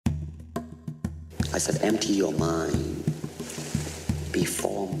I said, empty your mind. Be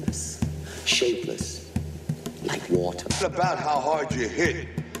formless, shapeless, like water. It's about how hard you hit.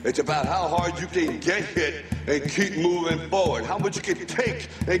 It's about how hard you can get hit and keep moving forward. How much you can take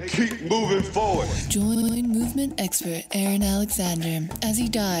and keep moving forward. Join movement expert Aaron Alexander as he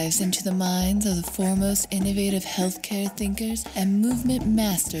dives into the minds of the foremost innovative healthcare thinkers and movement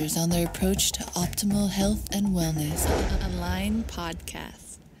masters on their approach to optimal health and wellness. Align Podcast.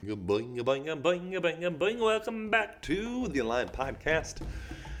 Boing, boing, boing, boing, boing. Welcome back to the Align Podcast.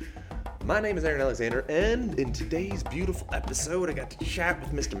 My name is Aaron Alexander, and in today's beautiful episode, I got to chat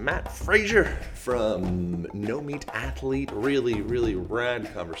with Mr. Matt Frazier from No Meat Athlete. Really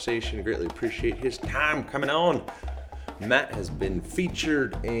rad conversation. Greatly appreciate his time coming on. Matt has been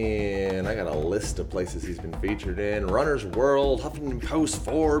featured in, I got a list of places he's been featured in: Runner's World, Huffington Post,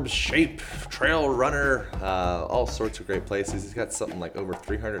 Forbes, Shape, Trail Runner, all sorts of great places. He's got something like over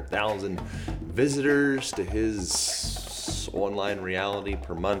 300,000 visitors to his online reality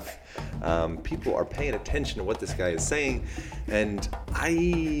per month. People are paying attention to what this guy is saying, and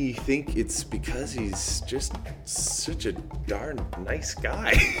I think it's because he's just such a darn nice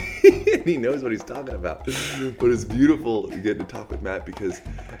guy. And he knows what he's talking about. But it's beautiful to get to talk with Matt because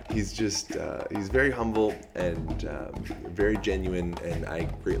he's just he's very humble and very genuine, and I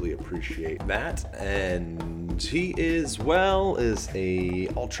greatly appreciate that. And he is a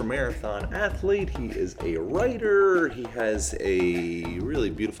ultramarathon athlete. He is a writer. He has a really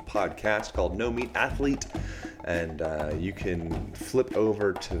beautiful podcast called No Meat Athlete, and you can flip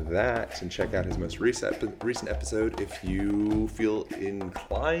over to that and check out his most recent episode if you feel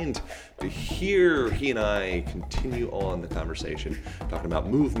inclined to hear he and I continue on the conversation, talking about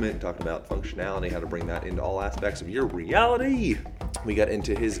movement, talking about functionality, how to bring that into all aspects of your reality. We got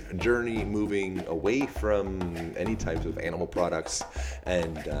into his journey moving away from any types of animal products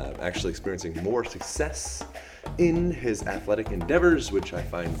and actually experiencing more success in his athletic endeavors, which I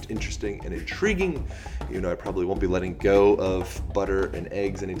find interesting and intriguing. I probably won't be letting go of butter and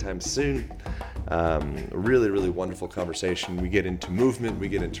eggs anytime soon. Really wonderful conversation. We get into movement, we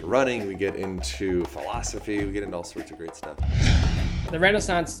get into running, we get into philosophy, we get into all sorts of great stuff. The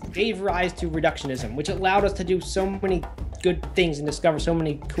Renaissance gave rise to reductionism, which allowed us to do so many good things and discover so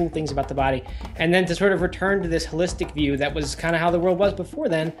many cool things about the body. And then to sort of return to this holistic view that was kind of how the world was before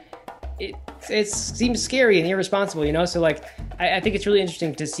then, it seems scary and irresponsible, So like, I think it's really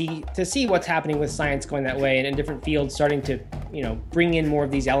interesting to see what's happening with science going that way, and in different fields starting to, bring in more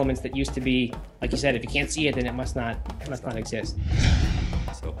of these elements that used to be, like you said, if you can't see it, then it must not exist.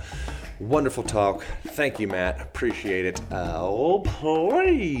 So, wonderful talk. Thank you, Matt. Appreciate it.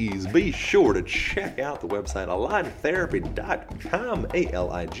 Please be sure to check out the website aligntherapy.com,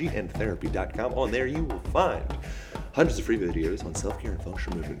 ALIGN therapy.com. On there you will find hundreds of free videos on self-care and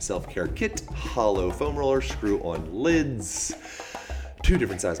functional movement, self-care kit, hollow foam roller, screw-on lids, 2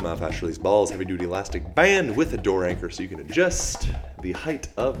 different size myofascial release balls, heavy-duty elastic band with a door anchor so you can adjust the height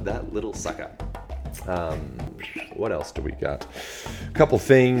of that little sucker. What else do we got? A couple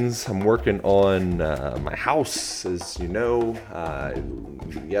things. I'm working on my house, as you know.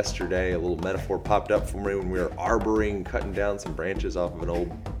 Yesterday, a little metaphor popped up for me when we were arboring, cutting down some branches off of an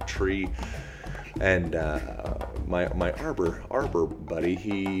old tree. And my arbor buddy,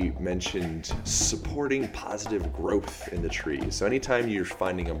 he mentioned supporting positive growth in the tree. So anytime you're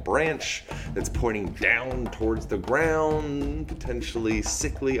finding a branch that's pointing down towards the ground, potentially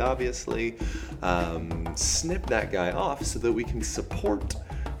sickly, obviously, snip that guy off so that we can support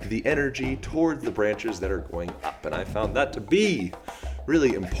the energy towards the branches that are going up. And I found that to be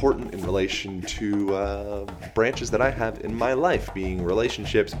really important in relation to branches that I have in my life, being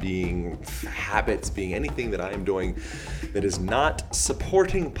relationships, being habits, being anything that I am doing that is not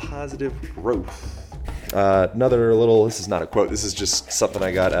supporting positive growth. This is not a quote, this is just something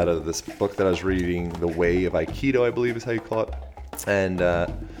I got out of this book that I was reading, The Way of Aikido, I believe is how you call it. And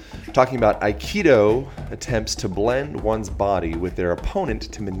talking about Aikido attempts to blend one's body with their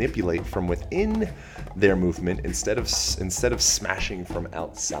opponent to manipulate from within their movement instead of smashing from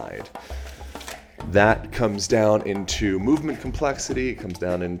outside. That comes down into movement complexity, it comes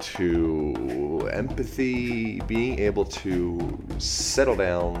down into empathy, being able to settle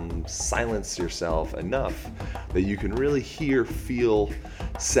down, silence yourself enough that you can really hear, feel,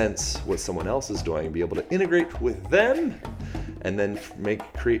 sense what someone else is doing, be able to integrate with them, and then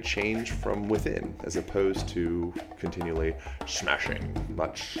create change from within, as opposed to continually smashing,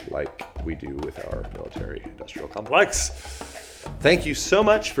 much like we do with our military-industrial complex. Thank you so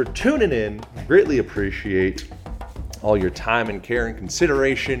much for tuning in. Greatly appreciate all your time and care and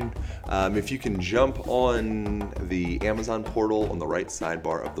consideration. If you can jump on the Amazon portal on the right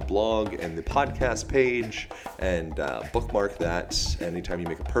sidebar of the blog and the podcast page and bookmark that, anytime you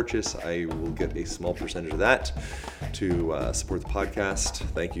make a purchase, I will get a small percentage of that to support the podcast.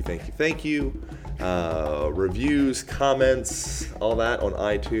 Thank you, thank you, thank you. Reviews, comments, all that on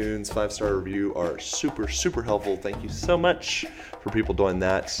iTunes, 5-star review are super, super helpful. Thank you so much for people doing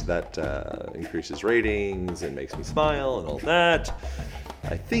that. That increases ratings and makes me smile and all that.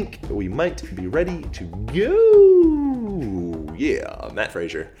 I think we might be ready to go. Yeah, Matt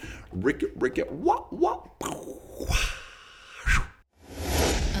Frazier. Rick, wah, wah.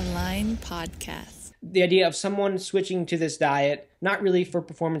 Align Podcast. The idea of someone switching to this diet, not really for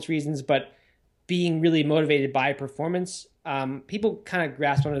performance reasons, but being really motivated by performance, people kind of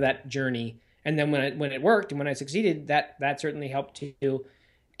grasp onto that journey. And then when it worked and when I succeeded, that certainly helped too.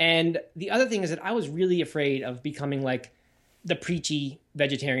 And the other thing is that I was really afraid of becoming like the preachy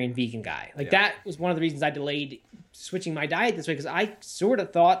vegetarian vegan guy. Like that was one of the reasons I delayed switching my diet this way, because I sort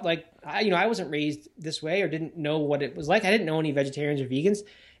of thought like, I wasn't raised this way or didn't know what it was like. I didn't know any vegetarians or vegans.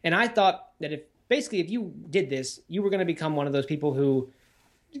 And I thought that if you did this, you were going to become one of those people who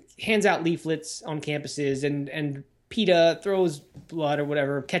hands out leaflets on campuses and PETA throws blood or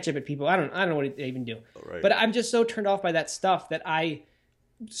whatever, ketchup at people. I don't know what they even do. Right. But I'm just so turned off by that stuff that I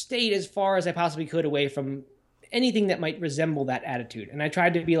stayed as far as I possibly could away from anything that might resemble that attitude. And I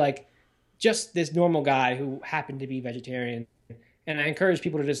tried to be like just this normal guy who happened to be vegetarian. And I encouraged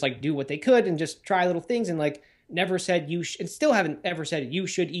people to just like do what they could and just try little things, and like never said and still haven't ever said you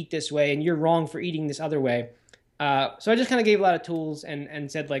should eat this way and you're wrong for eating this other way. So I just kind of gave a lot of tools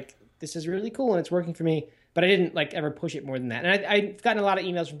and said like, this is really cool and it's working for me. But I didn't like ever push it more than that. And I've gotten a lot of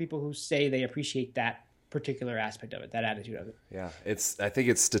emails from people who say they appreciate that particular aspect of it, that attitude of it. Yeah, I think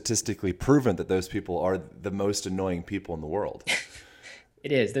it's statistically proven that those people are the most annoying people in the world.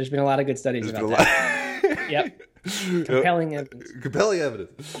 It is. There's been a lot of good studies about that. Yep. Compelling evidence. Compelling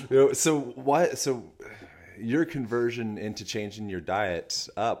evidence. So your conversion into changing your diet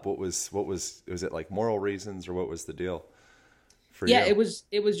up, was it like moral reasons, or what was the deal for you? It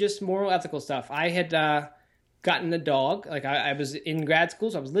was just moral, ethical stuff. I had gotten a dog. Like I was in grad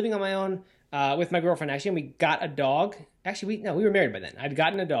school, so I was living on my own with my girlfriend actually, and we got a dog. Actually, we were married by then. I'd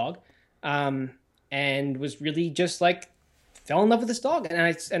gotten a dog, and was really just like fell in love with this dog.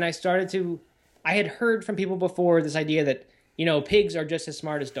 And I started to. I had heard from people before this idea that pigs are just as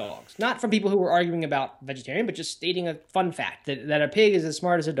smart as dogs. Not from people who were arguing about vegetarian, but just stating a fun fact that a pig is as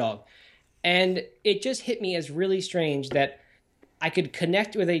smart as a dog. And it just hit me as really strange that I could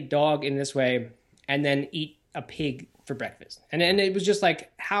connect with a dog in this way and then eat a pig for breakfast. And it was just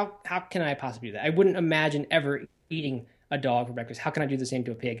like, how can I possibly do that? I wouldn't imagine ever eating a dog for breakfast. How can I do the same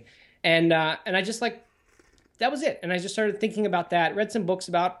to a pig? And I just like, that was it. And I just started thinking about that, read some books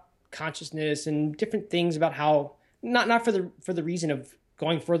about consciousness and different things about how, not for the reason of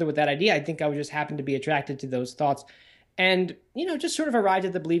going further with that idea. I think I would just happen to be attracted to those thoughts. And, just sort of arrived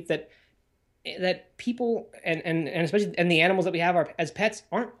at the belief that people and especially the animals that we have as pets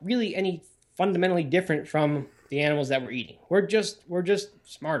aren't really any fundamentally different from the animals that we're eating. We're just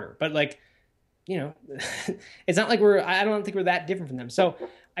smarter, but like, it's not like I don't think we're that different from them. So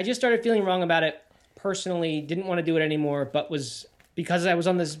I just started feeling wrong about it personally, didn't want to do it anymore, but because I was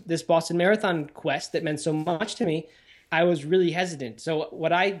on this Boston Marathon quest that meant so much to me, I was really hesitant. So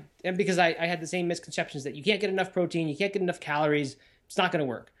because I had the same misconceptions that you can't get enough protein, you can't get enough calories, it's not going to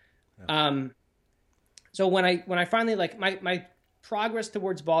work. Yeah. So when I finally, like, my progress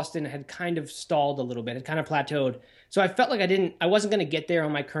towards Boston had kind of stalled a little bit, had kind of plateaued. So I felt like I wasn't going to get there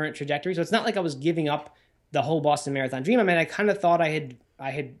on my current trajectory. So it's not like I was giving up the whole Boston Marathon dream. I mean, I kind of thought I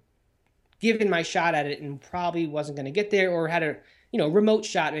had given my shot at it and probably wasn't going to get there, or had a remote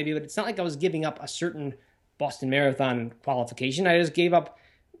shot maybe, but it's not like I was giving up a certain Boston Marathon qualification. I just gave up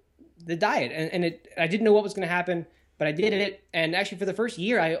the diet, and I didn't know what was going to happen, but I did it. And actually for the first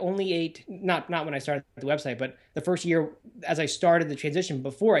year, I only ate, not when I started the website, but the first year as I started the transition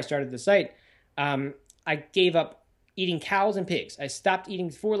before I started the site, I gave up eating cows and pigs. I stopped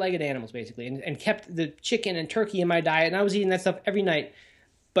eating four-legged animals basically, and kept the chicken and turkey in my diet. And I was eating that stuff every night.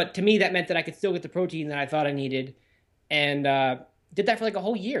 But to me, that meant that I could still get the protein that I thought I needed. And did that for like a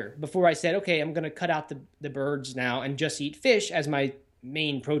whole year before I said, okay, I'm going to cut out the birds now and just eat fish as my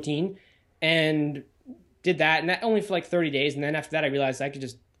main protein. And did that, and that only for like 30 days. And then after that, I realized I could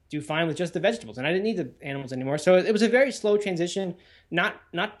just do fine with just the vegetables, and I didn't need the animals anymore. So it was a very slow transition, not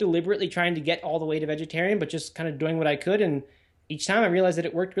deliberately trying to get all the way to vegetarian, but just kind of doing what I could. And each time I realized that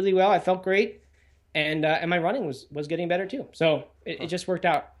it worked really well. I felt great. And my running was getting better too. So it just worked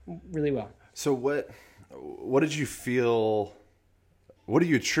out really well. So what did you feel What do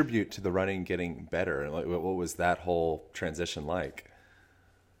you attribute to the running getting better? And what was that whole transition like?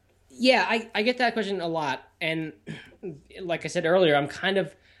 Yeah, I get that question a lot. And like I said earlier,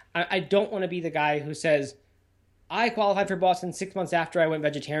 I don't want to be the guy who says, I qualified for Boston 6 months after I went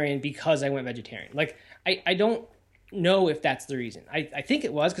vegetarian because I went vegetarian. Like, I don't know if that's the reason. I think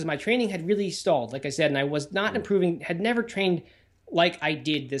it was because my training had really stalled, like I said, and I was not improving, had never trained like I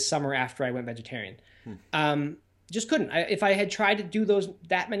did this summer after I went vegetarian. Just couldn't. If I had tried to do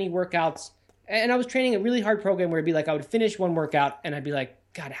that many workouts, and I was training a really hard program where it'd be like I would finish one workout and I'd be like,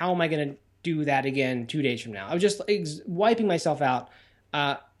 God, how am I going to do that again 2 days from now? I was just wiping myself out.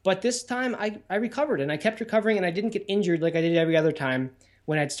 But this time I recovered, and I kept recovering, and I didn't get injured like I did every other time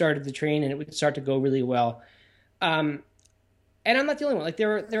when I'd started the train, and it would start to go really well. And I'm not the only one. Like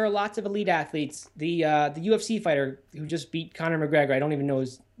there are lots of elite athletes. The UFC fighter who just beat Conor McGregor, I don't even know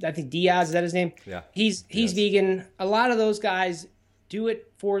I think Diaz, is that his name? Yeah. He's vegan. A lot of those guys do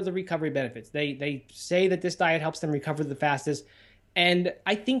it for the recovery benefits. They say that this diet helps them recover the fastest. And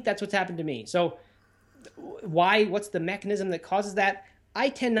I think that's what's happened to me. So what's the mechanism that causes that? I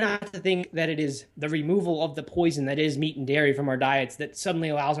tend not to think that it is the removal of the poison that is meat and dairy from our diets that suddenly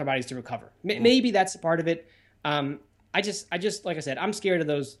allows our bodies to recover. Maybe that's a part of it. I just like I said, I'm scared of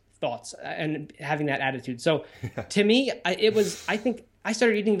those thoughts and having that attitude. So to me, I think I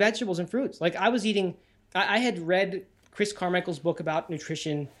started eating vegetables and fruits. Like I had read Chris Carmichael's book about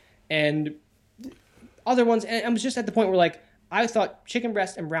nutrition and other ones. And I was just at the point where like, I thought chicken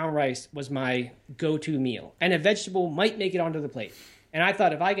breast and brown rice was my go-to meal, and a vegetable might make it onto the plate. And I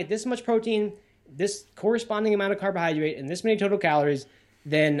thought if I get this much protein, this corresponding amount of carbohydrate, and this many total calories,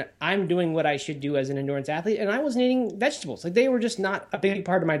 then I'm doing what I should do as an endurance athlete. And I wasn't eating vegetables. Like they were just not a big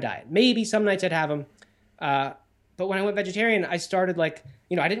part of my diet. Maybe some nights I'd have them. But when I went vegetarian, I started I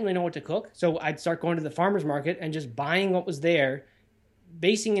didn't really know what to cook. So I'd start going to the farmer's market and just buying what was there,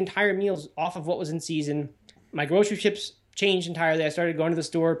 basing entire meals off of what was in season. My grocery trips changed entirely. I started going to the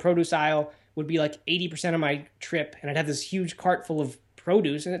store. Produce aisle would be like 80% of my trip. And I'd have this huge cart full of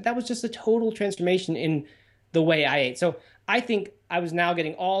produce. And that was just a total transformation in the way I ate. So I think I was now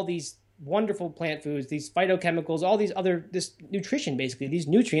getting all these wonderful plant foods, these phytochemicals, all these this nutrition, basically, these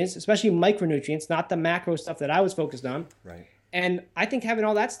nutrients, especially micronutrients, not the macro stuff that I was focused on. Right. And I think having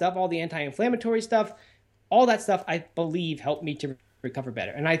all that stuff, all the anti-inflammatory stuff, all that stuff, I believe helped me to recover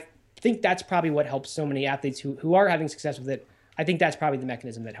better. And I think that's probably what helps so many athletes who are having success with it. I think that's probably the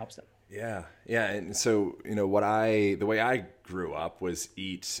mechanism that helps them. Yeah. And so, the way I grew up was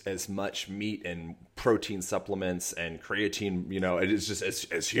eat as much meat and protein supplements and creatine, it is just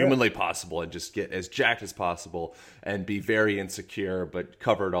as humanly possible, and just get as jacked as possible and be very insecure, but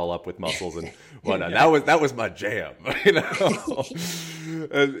cover it all up with muscles and whatnot. Yeah. That was my jam, And,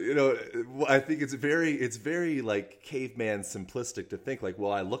 I think it's very like caveman simplistic to think like,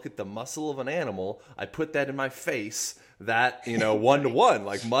 well, I look at the muscle of an animal, I put that in my face, that, 1-to-1,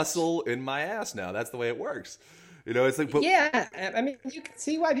 like muscle in my ass now. That's the way it works. It's like, yeah, I mean, you can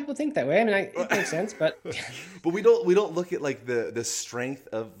see why people think that way. I mean, it makes sense, but but we don't look at like the strength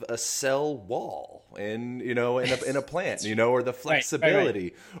of a cell wall in in a plant, or the flexibility,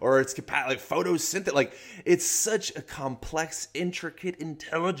 right. Or its capacity, like photosynthesis. Like it's such a complex, intricate,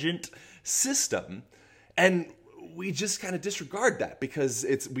 intelligent system, and we just kind of disregard that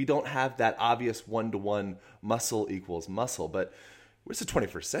because we don't have that obvious 1-to-1 muscle equals muscle, but. It's the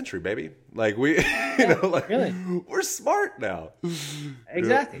 21st century, baby. Like really? We're smart now.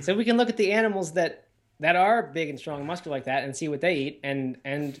 Exactly. So we can look at the animals that are big and strong and muscular like that and see what they eat.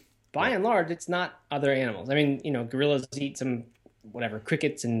 And by and large, it's not other animals. I mean, gorillas eat some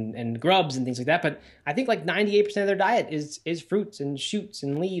crickets and grubs and things like that. But I think like 98% of their diet is fruits and shoots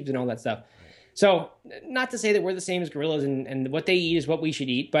and leaves and all that stuff. So not to say that we're the same as gorillas and what they eat is what we should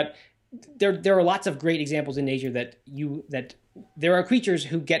eat, but there are lots of great examples in nature that there are creatures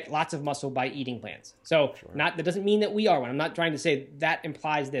who get lots of muscle by eating plants. So that doesn't mean that we are one. I'm not trying to say that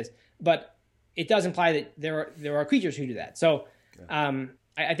implies this, but it does imply that there are creatures who do that. So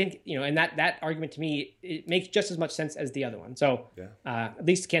I think, and that argument to me, it makes just as much sense as the other one. So at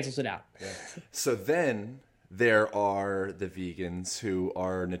least cancels it out. Yeah. So then there are the vegans who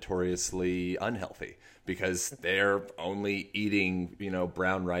are notoriously unhealthy because they're only eating,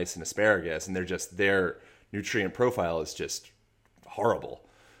 brown rice and asparagus, and their nutrient profile is just horrible.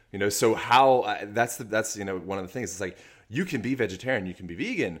 So how that's one of the things. It's like you can be vegetarian, you can be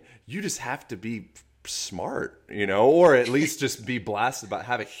vegan, you just have to be smart, or at least just be blasted about,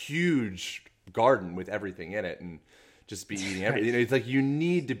 have a huge garden with everything in it and just be eating everything. It's like you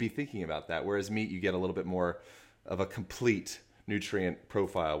need to be thinking about that. Whereas meat, you get a little bit more of a complete nutrient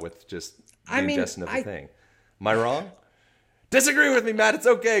profile with just the ingestion of the thing. Am I wrong? Disagree with me, Matt. It's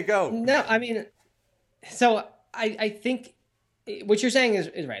okay. Go. No, I mean, so I think what you're saying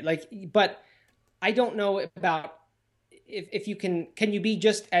is right. Like, but I don't know about if you can you be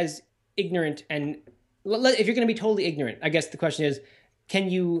just as ignorant, and if you're going to be totally ignorant, I guess the question is,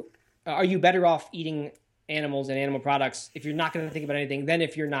 are you better off eating animals and animal products if you're not going to think about anything than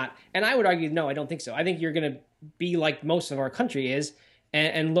if you're not? And I would argue, no, I don't think so. I think you're going to be like most of our country is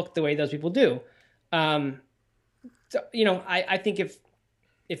and look the way those people do. So, I think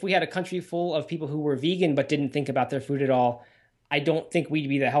if we had a country full of people who were vegan but didn't think about their food at all, I don't think we'd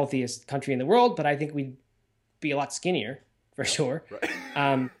be the healthiest country in the world, but I think we'd be a lot skinnier for sure.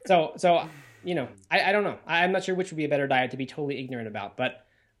 Right. So I don't know. I'm not sure which would be a better diet to be totally ignorant about, but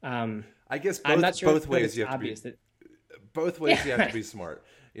I guess both, I'm not sure both ways you have to be. Both ways you have to be smart.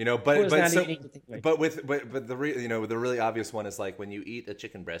 But the really obvious one is like when you eat a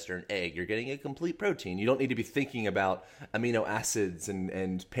chicken breast or an egg, you're getting a complete protein. You don't need to be thinking about amino acids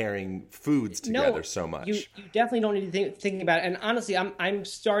and pairing foods together so much. You definitely don't need to thinking about it. And honestly, I'm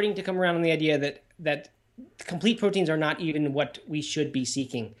starting to come around on the idea that complete proteins are not even what we should be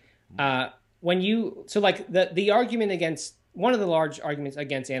seeking. The argument against one of the large arguments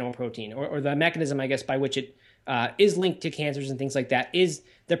against animal protein, or the mechanism, I guess, by which it is linked to cancers and things like that, is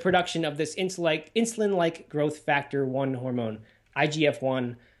the production of this insulin-like growth factor 1 hormone,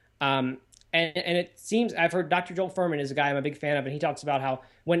 IGF-1. And it seems, I've heard Dr. Joel Fuhrman is a guy I'm a big fan of, and he talks about how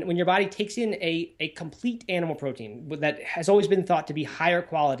when your body takes in a complete animal protein that has always been thought to be higher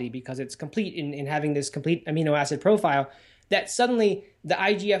quality because it's complete in having this complete amino acid profile, that suddenly the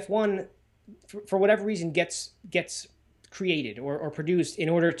IGF-1, for whatever reason, gets created or produced in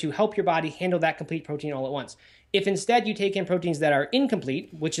order to help your body handle that complete protein all at once. If instead you take in proteins that are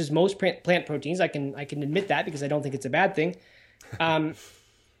incomplete, which is most plant proteins, I can admit that because I don't think it's a bad thing,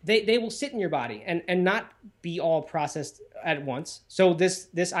 they will sit in your body and not be all processed at once. So this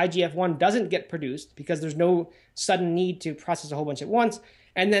IGF-1 doesn't get produced because there's no sudden need to process a whole bunch at once.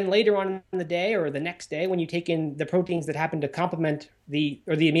 And then later on in the day or the next day, when you take in the proteins that happen to complement the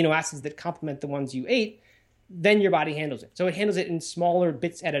amino acids that complement the ones you ate, then your body handles it. So it handles it in smaller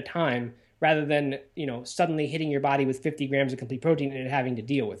bits at a time rather than, suddenly hitting your body with 50 grams of complete protein and having to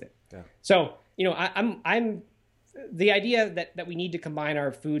deal with it. Yeah. So, I'm the idea that we need to combine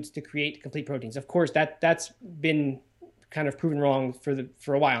our foods to create complete proteins. Of course, that's been kind of proven wrong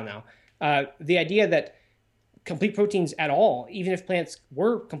for a while now. The idea that complete proteins at all, even if plants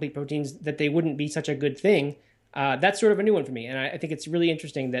were complete proteins, that they wouldn't be such a good thing, that's sort of a new one for me. And I think it's really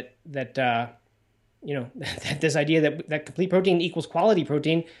interesting that this idea that complete protein equals quality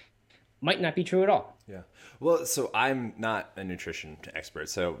protein might not be true at all. Yeah. Well, so I'm not a nutrition expert,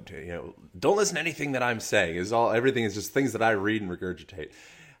 so don't listen to anything that I'm saying. Everything is just things that I read and regurgitate.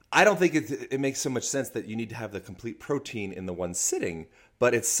 I don't think it makes so much sense that you need to have the complete protein in the one sitting,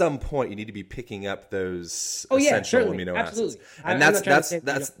 but at some point you need to be picking up those essential amino acids. And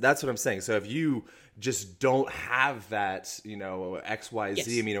that's what I'm saying. So if you just don't have that,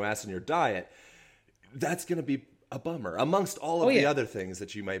 XYZ amino acid in your diet, that's going to be a bummer amongst all of the other things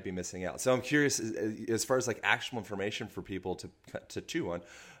that you might be missing out. So I'm curious, as far as like actual information for people to chew on,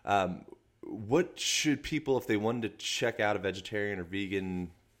 what should people, if they wanted to check out a vegetarian or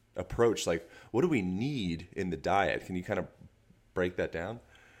vegan approach, like what do we need in the diet? Can you kind of break that down?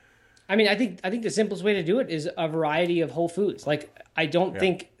 I mean, I think the simplest way to do it is a variety of whole foods. Like, I don't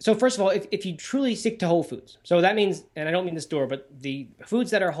think so. First of all, if you truly stick to whole foods, so that means, and I don't mean the store, but the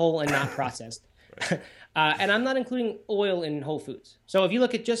foods that are whole and not processed. And I'm not including oil in whole foods. So if you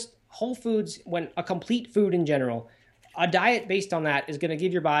look at just whole foods, when a complete food in general, a diet based on that is going to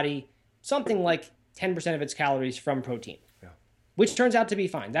give your body something like 10% of its calories from protein, which turns out to be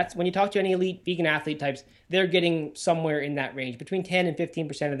fine. That's when you talk to any elite vegan athlete types, they're getting somewhere in that range, between 10 and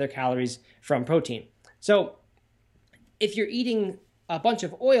 15% of their calories from protein. So if you're eating a bunch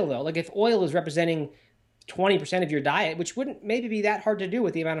of oil, though, like if oil is representing 20% of your diet, which wouldn't maybe be that hard to do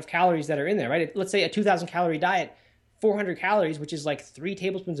with the amount of calories that are in there, right? Let's say a 2,000 calorie diet, 400 calories, which is like 3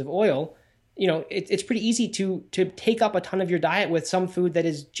 tablespoons of oil. It's pretty easy to take up a ton of your diet with some food that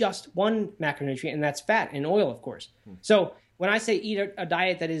is just one macronutrient, and that's fat and oil, of course. So when I say eat a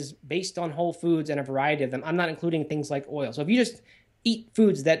diet that is based on whole foods and a variety of them, I'm not including things like oil. So if you just eat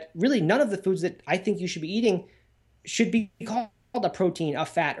foods that really none of the foods that I think you should be eating should be called a protein, a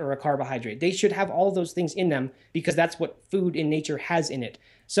fat, or a carbohydrate. They should have all those things in them because that's what food in nature has in it.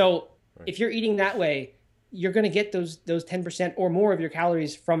 So if you're eating that way, you're going to get those 10% or more of your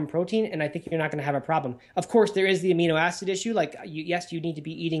calories from protein, and I think you're not going to have a problem. Of course, there is the amino acid issue. Like, you need to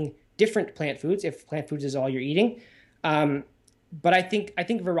be eating different plant foods if plant foods is all you're eating. But I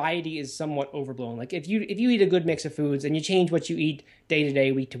think variety is somewhat overblown. Like if you eat a good mix of foods and you change what you eat day to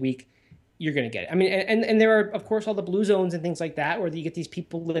day, week to week, you're going to get it. I mean, and there are, of course, all the blue zones and things like that, where you get these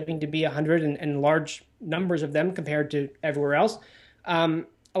people living to be 100 and large numbers of them compared to everywhere else.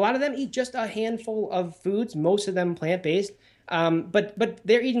 A lot of them eat just a handful of foods, most of them plant-based. But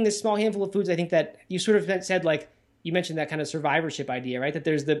they're eating this small handful of foods. I think that you sort of said, like, you mentioned that kind of survivorship idea, right? That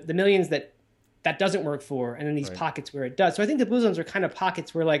there's the millions that doesn't work for, and then these pockets where it does. So I think the blue zones are kind of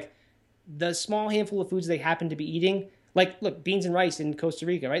pockets where, like, the small handful of foods they happen to be eating, like, look, beans and rice in Costa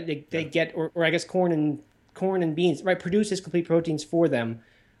Rica, right? They get, or I guess corn and beans, right? Produces complete proteins for them.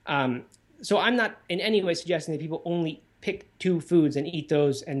 So I'm not in any way suggesting that people only pick 2 foods and eat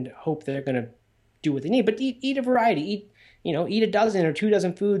those and hope they're going to do what they need, but eat a variety. Eat a dozen or 2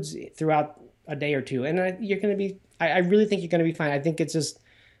 dozen foods throughout a day or two, and you're going to be. I really think you're going to be fine. I think it's just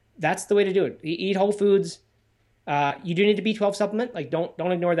that's the way to do it. Eat whole foods. You do need a B12 supplement. Like don't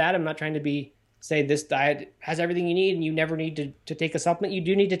ignore that. I'm not trying to say this diet has everything you need and you never need to take a supplement. You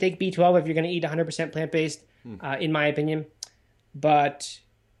do need to take B12 if you're going to eat 100% plant-based, in my opinion. But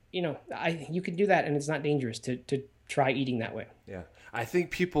you can do that, and it's not dangerous to try eating that way. Yeah, I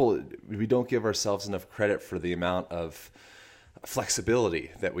think we don't give ourselves enough credit for the amount of flexibility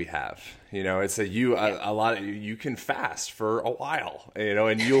that we have. It's a lot of you can fast for a while,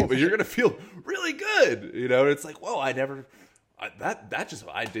 and you're going to feel really good. It's like, whoa, I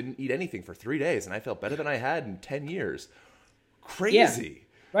didn't eat anything for 3 days and I felt better than I had in 10 years. Crazy.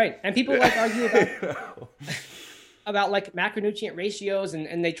 Yeah, right. And people argue about like macronutrient ratios,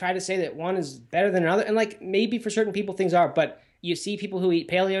 and they try to say that one is better than another. And like maybe for certain people things are, but you see people who eat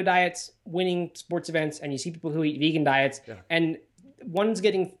paleo diets winning sports events, and you see people who eat vegan diets, and one's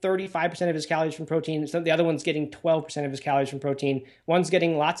getting 35% of his calories from protein, so the other one's getting 12% of his calories from protein. One's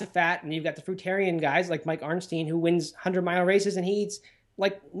getting lots of fat, and you've got the fruitarian guys like Mike Arnstein who wins 100-mile races, and he eats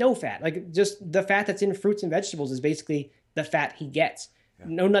like no fat. Like just the fat that's in fruits and vegetables is basically the fat he gets.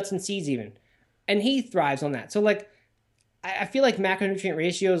 No nuts and seeds even. And he thrives on that. So like I feel like macronutrient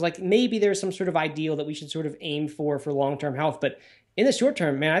ratios, like maybe there's some sort of ideal that we should sort of aim for long-term health. But in the short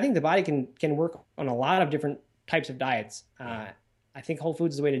term, man, I think the body can work on a lot of different types of diets. I think whole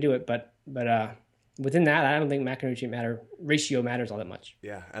foods is the way to do it. But within that, I don't think macronutrient ratio matters all that much.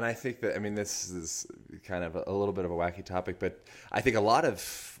 Yeah, and I think that, this is kind of a little bit of a wacky topic, but I think a lot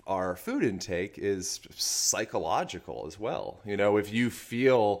of our food intake is psychological as well. If you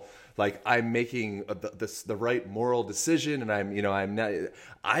feel like I'm making the right moral decision, and I'm not,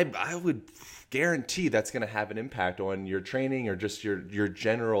 I would guarantee that's going to have an impact on your training or just your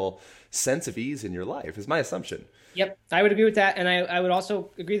general sense of ease in your life, is my assumption. Yep, I would agree with that, and I would also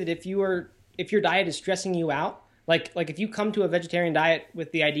agree that if your diet is stressing you out, like if you come to a vegetarian diet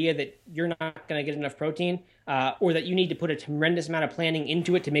with the idea that you're not going to get enough protein, or that you need to put a tremendous amount of planning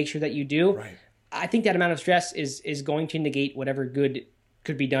into it to make sure that you do, right. I think that amount of stress is going to negate whatever good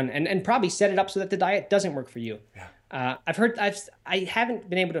could be done, and probably set it up so that the diet doesn't work for you. Yeah. I haven't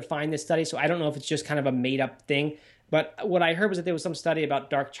been able to find this study, so I don't know if it's just kind of a made up thing. But what I heard was that there was some study about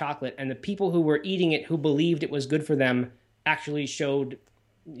dark chocolate, and the people who were eating it who believed it was good for them actually showed,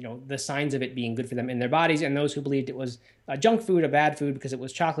 the signs of it being good for them in their bodies, and those who believed it was a junk food, a bad food because it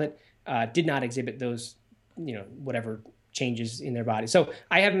was chocolate, did not exhibit those, whatever changes in their body. So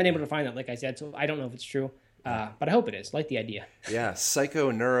I haven't been able to find that, like I said, so I don't know if it's true. But I hope it is. Like the idea. Yeah,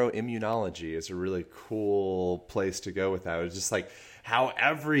 psychoneuroimmunology is a really cool place to go with that. It's just like how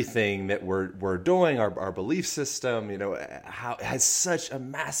everything that we're doing, our belief system, how it has such a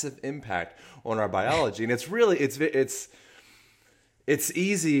massive impact on our biology, and it's really it's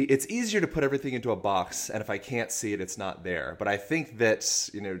easier to put everything into a box, and if I can't see it, it's not there. But I think that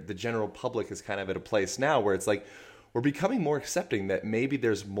the general public is kind of at a place now where it's like, we're becoming more accepting that maybe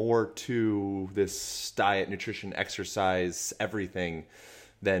there's more to this diet, nutrition, exercise, everything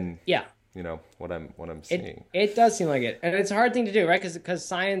than what I'm seeing. It does seem like it, and it's a hard thing to do, right? Because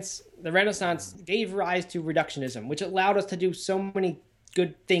science, the Renaissance, gave rise to reductionism, which allowed us to do so many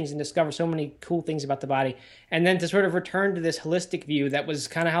good things and discover so many cool things about the body, and then to sort of return to this holistic view that was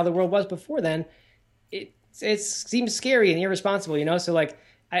kind of how the world was before then. It seems scary and irresponsible, So like,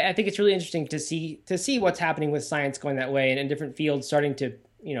 I think it's really interesting to see what's happening with science going that way, and in different fields starting to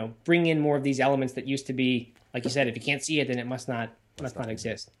bring in more of these elements that used to be, like you said, if you can't see it, then it must not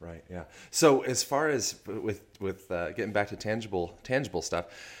exist. Right. Yeah. So as far as with getting back to tangible stuff,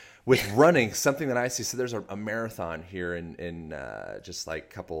 with running, something that I see. So there's a marathon here in just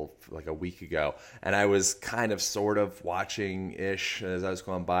like a week ago, and I was kind of sort of watching ish as I was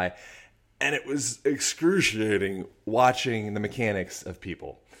going by. And it was excruciating watching the mechanics of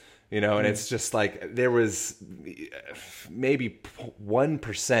people, And it's just like there was maybe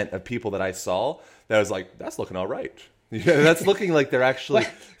 1% of people that I saw that was like, that's looking all right. That's looking like they're actually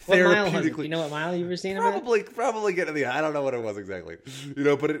what mile was it? therapeutically. You know what mile you were seeing? Probably getting the. I don't know what it was exactly.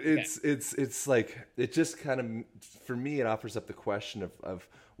 But it's like it just kind of, for me, it offers up the question of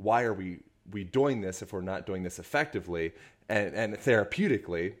why are we doing this if we're not doing this effectively and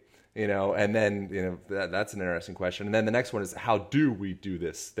therapeutically. And then that's an interesting question. And then the next one is, how do we do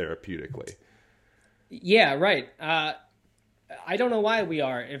this therapeutically? Yeah, right. I don't know why we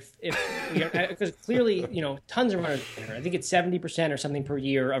are, if we are, because clearly, tons of runners. I think it's 70% or something per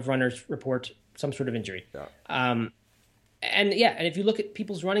year of runners report some sort of injury. Yeah. And if you look at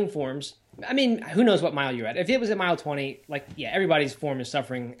people's running forms, I mean, who knows what mile you're at? If it was at mile 20, everybody's form is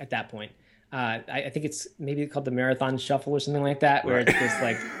suffering at that point. I think it's maybe called the marathon shuffle or something like that, where it's just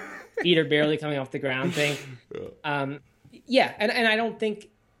like feet are barely coming off the ground thing. And I don't think.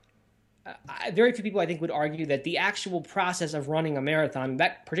 Very few people, I think, would argue that the actual process of running a marathon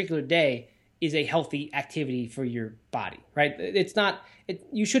that particular day is a healthy activity for your body, right? It's not.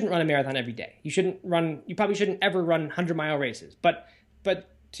 You shouldn't run a marathon every day. You probably shouldn't ever run 100-mile races. But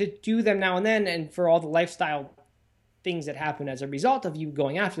to do them now and then, and for all the lifestyle things that happen as a result of you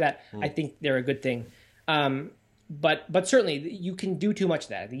going after that, I think they're a good thing. But certainly you can do too much of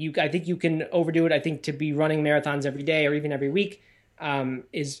that. I think you can overdo it. I think to be running marathons every day or even every week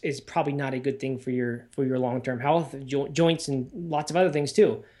is probably not a good thing for your long-term health, joints, and lots of other things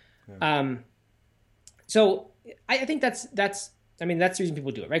too. Yeah. So I think that's the reason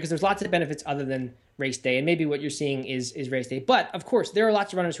people do it, right? Because there's lots of benefits other than race day, and maybe what you're seeing is race day. But of course, there are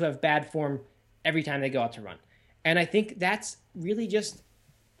lots of runners who have bad form every time they go out to run, and I think that's really just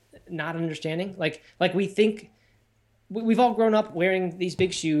not understanding. Like we think we've all grown up wearing these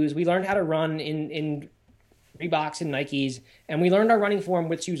big shoes. We learned how to run in Reeboks and Nikes, and we learned our running form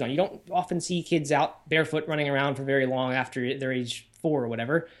with shoes on. You don't often see kids out barefoot running around for very long after their age 4 or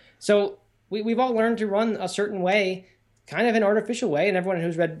whatever. So we've all learned to run a certain way, kind of an artificial way, and everyone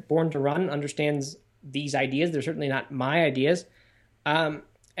who's read Born to Run understands these ideas. They're certainly not my ideas.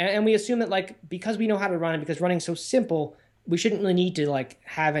 And we assume that because we know how to run and because running's so simple, we shouldn't really need to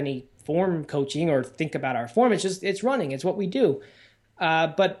have any form coaching or think about our form. It's running. It's what we do.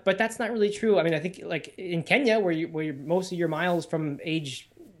 But that's not really true. I mean, I think in Kenya, where most of your miles from age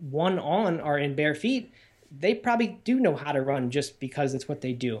 1 on are in bare feet, they probably do know how to run just because it's what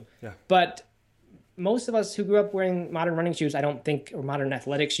they do. Yeah. But most of us who grew up wearing modern running shoes, I don't think, or modern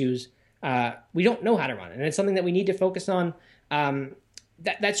athletic shoes, we don't know how to run, and it's something that we need to focus on.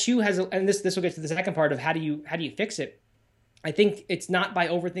 That shoe has, and this will get to the second part of how do you fix it. I think it's not by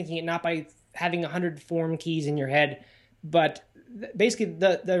overthinking it, not by having 100 form keys in your head, but basically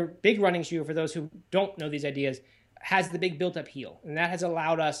the big running shoe, for those who don't know these ideas, has the big built-up heel, and that has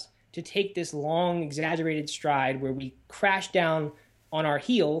allowed us to take this long, exaggerated stride where we crash down on our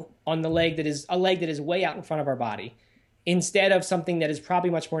heel on the leg that is way out in front of our body, instead of something that is probably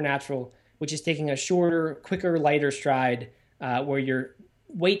much more natural, which is taking a shorter, quicker, lighter stride where your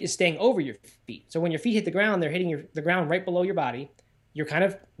weight is staying over your feet. So when your feet hit the ground, they're hitting the ground right below your body. You're kind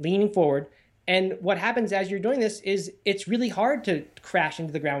of leaning forward. And what happens as you're doing this is it's really hard to crash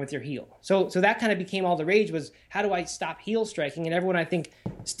into the ground with your heel. So that kind of became all the rage, was how do I stop heel striking? And everyone, I think,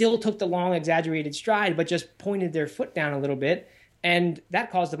 still took the long, exaggerated stride, but just pointed their foot down a little bit. And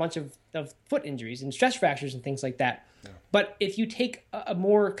that caused a bunch of foot injuries and stress fractures and things like that. Yeah. But if you take a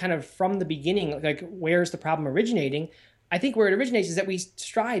more kind of from the beginning, where's the problem originating? I think where it originates is that we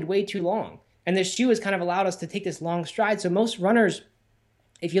stride way too long. And this shoe has kind of allowed us to take this long stride. So most runners,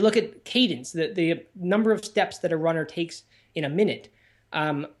 if you look at cadence, the number of steps that a runner takes in a minute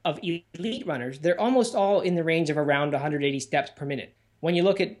of elite runners, they're almost all in the range of around 180 steps per minute. When you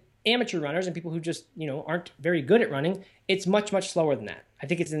look at amateur runners and people who just aren't very good at running, it's much, much slower than that. I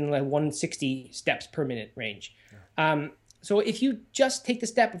think it's in the 160 steps per minute range. Yeah. So if you just take the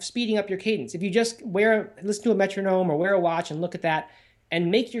step of speeding up your cadence, if you just listen to a metronome or wear a watch and look at that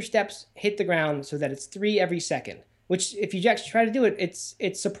and make your steps hit the ground so that it's 3 every second, which if you actually try to do it, it's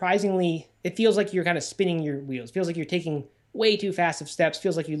surprisingly, it feels like you're kind of spinning your wheels. It feels like you're taking way too fast of steps.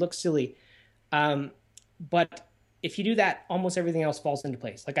 Feels like you look silly. But if you do that, almost everything else falls into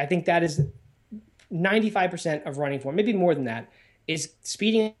place. I think that is 95% of running form, maybe more than that, is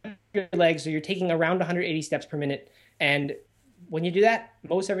speeding up your legs so you're taking around 180 steps per minute. And when you do that,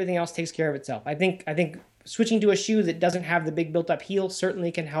 most everything else takes care of itself. I think switching to a shoe that doesn't have the big built-up heel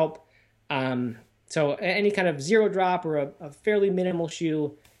certainly can help. So any kind of zero drop or a fairly minimal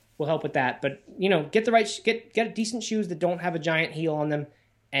shoe will help with that. But get decent shoes that don't have a giant heel on them,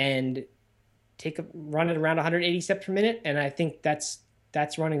 and run at around 180 steps per minute. And I think that's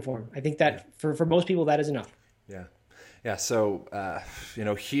that's running form. I think that for most people, that is enough. Yeah. Yeah. So,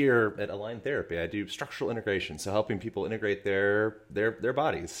 here at Align Therapy, I do structural integration. So helping people integrate their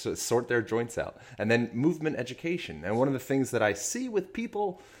bodies, so sort their joints out, and then movement education. And one of the things that I see with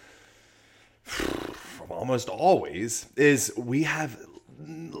people almost always is we have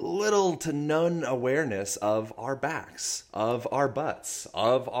little to none awareness of our backs, of our butts,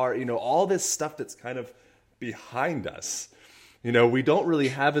 of our, all this stuff that's kind of behind us. We don't really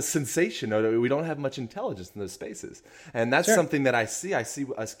have a sensation, or we don't have much intelligence in those spaces. And that's something that I see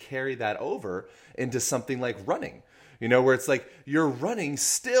us carry that over into something like running, where it's like you're running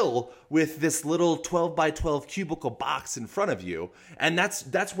still with this little 12 by 12 cubicle box in front of you. And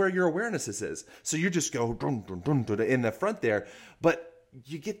that's where your awareness is. So you just go dun, dun, dun, dun, in the front there, but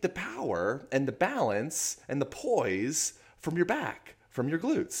you get the power and the balance and the poise from your back, from your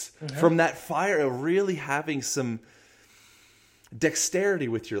glutes, from that fire of really having some dexterity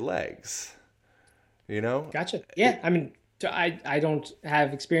with your legs, Gotcha. Yeah. I mean, I don't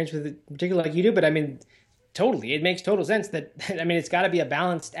have experience with it particularly like you do, but I mean, totally. It makes total sense that, it's got to be a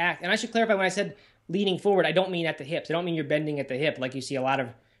balanced act. And I should clarify, when I said leaning forward, I don't mean at the hips. I don't mean you're bending at the hip like you see a lot of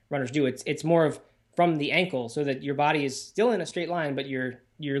runners do. It's more of from the ankle, so that your body is still in a straight line, but you're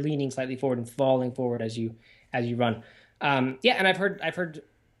leaning slightly forward and falling forward as you run. And I've heard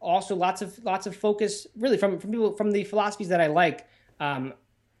also lots of focus really from people, from the philosophies that I like, on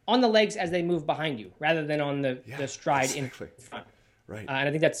the legs as they move behind you rather than on the stride in front. Right. And I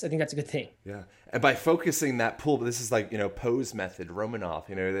think that's a good thing. Yeah. And by focusing that pull, this is like, pose method, Romanov,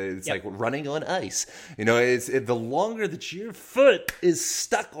 it's like running on ice. The longer that your foot is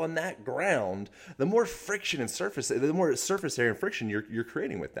stuck on that ground, the more friction and the more surface area and friction you're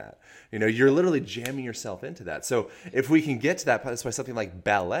creating with that. You're literally jamming yourself into that. So if we can get to that, that's why something like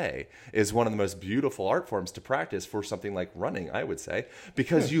ballet is one of the most beautiful art forms to practice for something like running, I would say,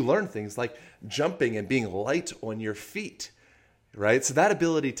 because you learn things like jumping and being light on your feet. Right? So that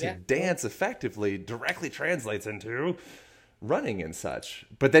ability to dance effectively directly translates into running and such.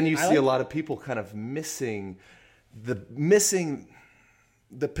 But then you see a lot of people kind of missing the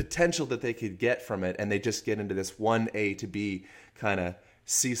potential that they could get from it, and they just get into this 1A to B kind of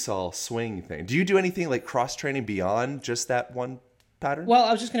seesaw swing thing. Do you do anything like cross training beyond just that one pattern? Well,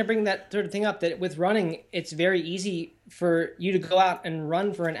 I was just going to bring that sort of thing up, that with running, it's very easy for you to go out and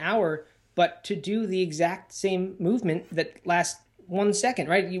run for an hour, but to do the exact same movement that lasts 1 second,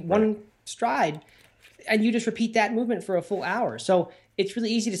 right? One stride, and you just repeat that movement for a full hour. So it's really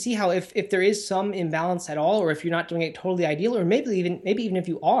easy to see how if there is some imbalance at all, or if you're not doing it totally ideal, or maybe even if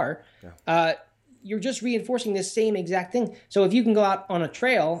you are, you're just reinforcing this same exact thing. So if you can go out on a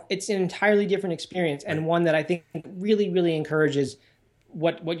trail, it's an entirely different experience, and one that I think really, really encourages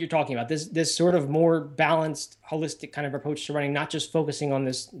what you're talking about, this sort of more balanced, holistic kind of approach to running, not just focusing on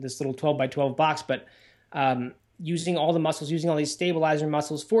this little 12 by 12 box, but using all the muscles, using all these stabilizer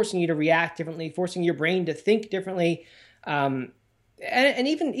muscles, forcing you to react differently, forcing your brain to think differently, and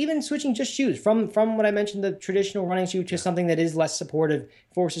even switching just shoes from what I mentioned, the traditional running shoe, to something that is less supportive,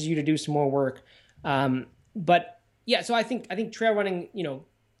 forces you to do some more work. But yeah, so I think trail running,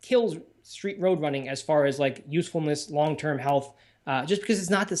 kills street road running as far as like usefulness, long-term health, just because it's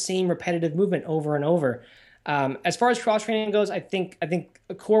not the same repetitive movement over and over. As far as cross training goes, I think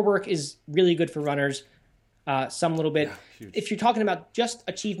core work is really good for runners. Some little bit. Yeah, if you're talking about just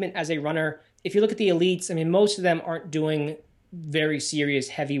achievement as a runner, if you look at the elites, I mean, most of them aren't doing very serious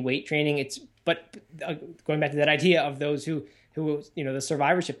heavy weight training. But going back to that idea of those who the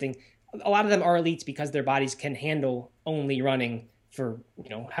survivorship thing, a lot of them are elites because their bodies can handle only running for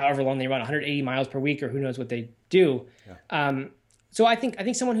however long they run, 180 miles per week, or who knows what they do. Yeah. So I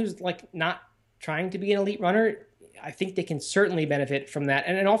think someone who's like not trying to be an elite runner, I think they can certainly benefit from that,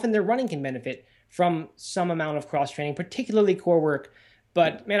 and often their running can benefit from some amount of cross training, particularly core work.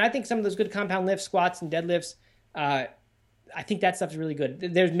 But man, I think some of those good compound lifts, squats, and deadlifts, I think that stuff is really good.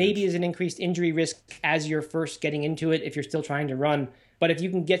 There maybe is an increased injury risk as you're first getting into it if you're still trying to run. But if you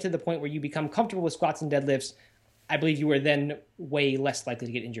can get to the point where you become comfortable with squats and deadlifts, I believe you are then way less likely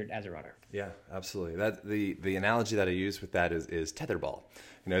to get injured as a runner. Yeah, absolutely. That the analogy that I use with that is tetherball.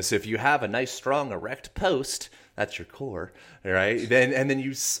 So if you have a nice, strong, erect post, that's your core, right? Then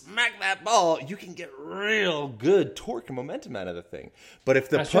you smack that ball, you can get real good torque and momentum out of the thing. But if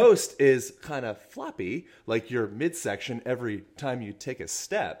the post is kind of floppy, like your midsection every time you take a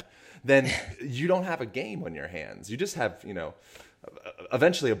step, then you don't have a game on your hands. You just have,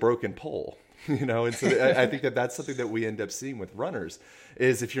 eventually a broken pole. And so I think that's something that we end up seeing with runners,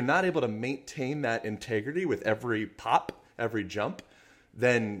 is if you're not able to maintain that integrity with every pop, every jump,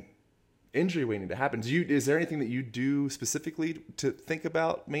 then injury waiting to happen. Is there anything that you do specifically to think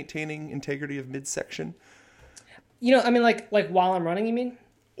about maintaining integrity of midsection? I mean, like while I'm running, you mean?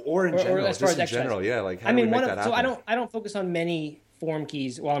 Or in general, as far just as in general, yeah. Like, how I do we mean, make that happen? I don't focus on many form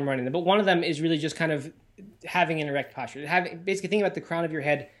keys while I'm running them, but one of them is really just kind of having an erect posture, basically thinking about the crown of your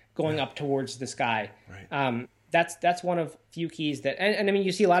head going up towards the sky. Right. That's one of few keys that, and I mean,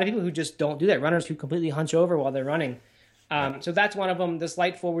 you see a lot of people who just don't do that. Runners who completely hunch over while they're running. So that's one of them. The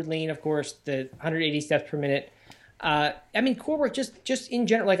slight forward lean, of course, the 180 steps per minute. I mean, core work just in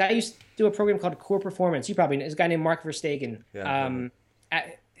general. Like, I used to do a program called Core Performance. You probably know. There's a guy named Mark Verstegen. Yeah.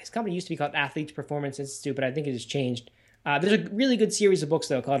 His company used to be called Athletes Performance Institute, but I think it has changed. There's a really good series of books,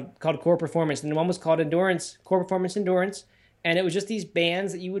 though, called Core Performance. And one was called Core Performance Endurance. And it was just these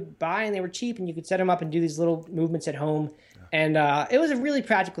bands that you would buy, and they were cheap, and you could set them up and do these little movements at home. And it was a really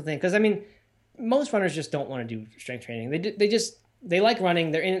practical thing. Because, I mean, most runners just don't want to do strength training. They like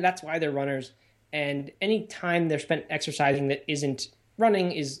running. They're in it. That's why they're runners. And any time they're spent exercising that isn't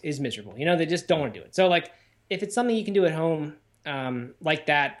running is miserable. They just don't want to do it. So, like, if it's something you can do at home like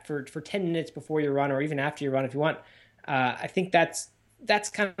that for 10 minutes before you run or even after you run if you want, I think that's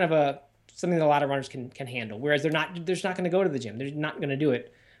kind of something that a lot of runners can handle. Whereas they're not going to go to the gym. They're not going to do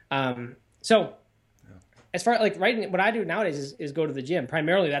it. As far like what I do nowadays is go to the gym.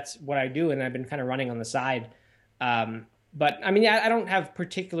 Primarily, that's what I do, and I've been kind of running on the side. But I mean, I don't have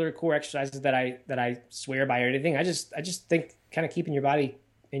particular core exercises that I swear by or anything. I just think kind of keeping your body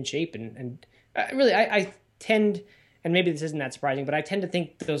in shape and really I tend, and maybe this isn't that surprising, but I tend to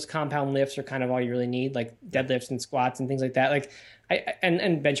think those compound lifts are kind of all you really need, like deadlifts and squats and things like that. Like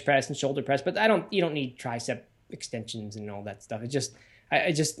and bench press and shoulder press, but you don't need tricep extensions and all that stuff. If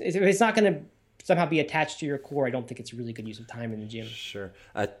it's not going to somehow be attached to your core, I don't think it's a really good use of time in the gym. Sure.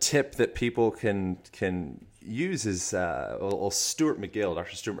 A tip that people can use is Dr. Stuart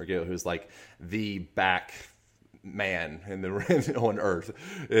McGill, who's like the back man on earth.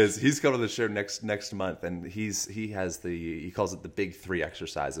 He's coming to the show next month, and he calls it the big three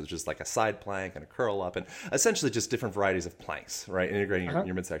exercises, just like a side plank and a curl up, and essentially just different varieties of planks, right? Integrating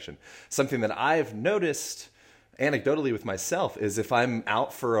your midsection. Something that I've noticed anecdotally with myself is if I'm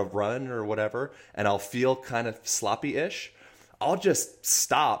out for a run or whatever and I'll feel kind of sloppy-ish, I'll just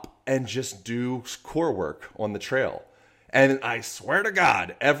stop and just do core work on the trail. And I swear to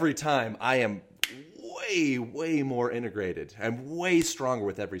God, every time I am way more integrated. I'm way stronger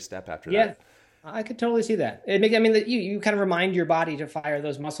with every step after that. Yeah, I could totally see that. You kind of remind your body to fire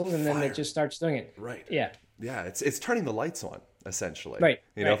those muscles, and then it just starts doing it. Right. Yeah. Yeah, it's turning the lights on, essentially. Right.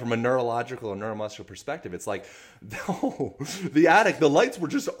 From a neurological or neuromuscular perspective, it's like, no, the lights were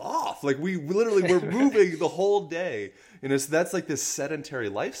just off. Like, we literally were moving the whole day. So that's like this sedentary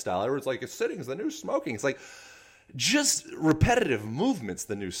lifestyle. It's like, sitting is the new smoking. It's like just repetitive movements,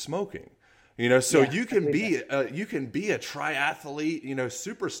 the new smoking. You can be a triathlete,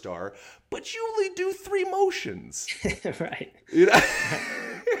 superstar, but you only do 3 motions. Right.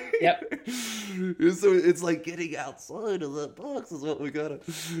 Yep. So it's like getting outside of that box is what we gotta,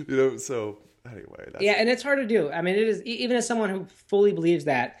 so anyway. And it's hard to do. I mean, it is, even as someone who fully believes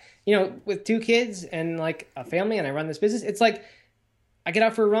that, with 2 kids and like a family, and I run this business, it's like I get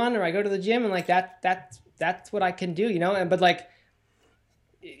out for a run or I go to the gym, and like that's what I can do, but like,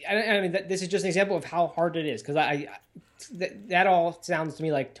 I mean, this is just an example of how hard it is, because that all sounds to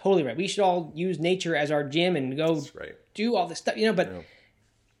me like totally right. We should all use nature as our gym and go do all this stuff, but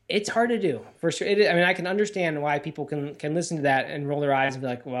it's hard to do for sure. I can understand why people can listen to that and roll their eyes and be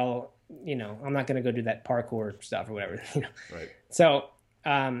like, well, I'm not going to go do that parkour stuff or whatever. Right. So,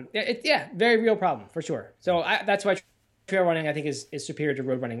 very real problem for sure. So that's why trail running, I think, is superior to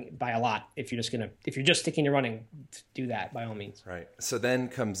road running by a lot. If you're just sticking to running, do that by all means. Right. So then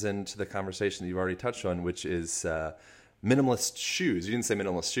comes into the conversation that you've already touched on, which is minimalist shoes. You didn't say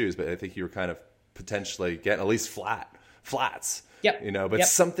minimalist shoes, but I think you were kind of potentially getting at least flats. Yep. But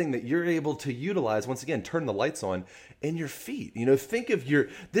something that you're able to utilize, once again, turn the lights on in your feet. Think of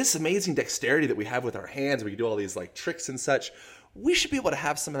this amazing dexterity that we have with our hands. We can do all these like tricks and such. We should be able to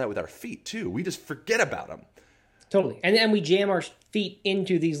have some of that with our feet too. We just forget about them. Totally. And we jam our feet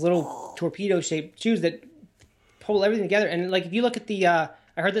into these little torpedo-shaped shoes that pull everything together. And like, if you look at I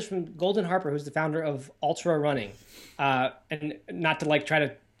heard this from Golden Harper, who's the founder of Ultra Running. And not to like try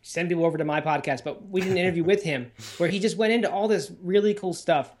to send people over to my podcast, but we did an interview with him where he just went into all this really cool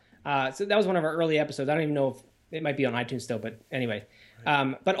stuff. So that was one of our early episodes. I don't even know if it might be on iTunes still, but anyway.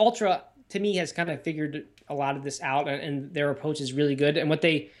 But Ultra, to me, has kind of figured a lot of this out, and their approach is really good. And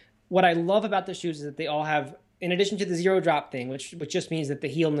what I love about the shoes is that they all have, in addition to the zero drop thing, which just means that the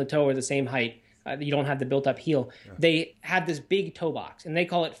heel and the toe are the same height, you don't have the built up heel. Yeah. They have this big toe box, and they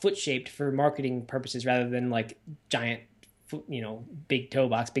call it foot shaped for marketing purposes rather than like giant, big toe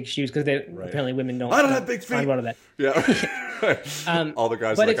box, big shoes, because apparently women don't. I don't have big feet. Find one of that. Yeah. All the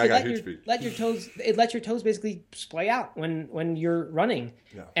guys are like, I got huge feet. It lets your toes basically splay out when you're running.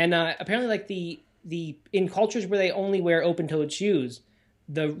 Yeah. And apparently, like the in cultures where they only wear open toed shoes,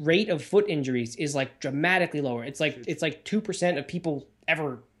 the rate of foot injuries is like dramatically lower. It's like 2% of people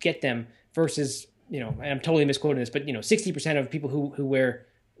ever get them versus, and I'm totally misquoting this, but 60% of people who wear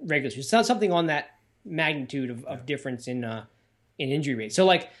regular shoes. So something on that magnitude of difference in injury rate. So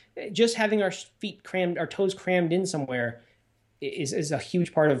like just having our toes crammed in somewhere is a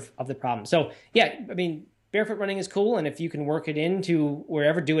huge part of the problem. So yeah, I mean, barefoot running is cool, and if you can work it into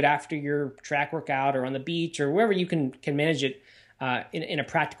wherever, do it after your track workout or on the beach or wherever you can manage it in a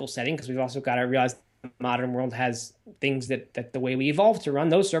practical setting, because we've also got to realize the modern world has things that the way we evolved to run,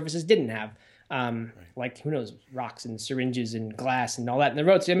 those surfaces didn't have. Like, who knows, rocks and syringes and glass and all that in the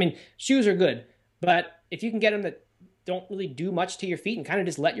roads. I mean, shoes are good, but if you can get them that don't really do much to your feet and kind of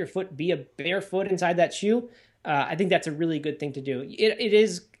just let your foot be a bare foot inside that shoe, I think that's a really good thing to do. It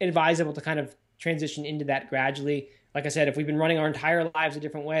is advisable to kind of transition into that gradually. Like I said, if we've been running our entire lives a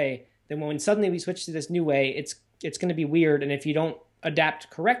different way, then when suddenly we switch to this new way, it's going to be weird. And if you don't adapt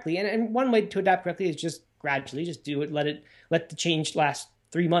correctly, and one way to adapt correctly is just gradually, just do it, let the change last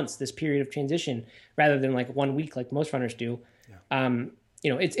 3 months, this period of transition, rather than like 1 week like most runners do. Yeah.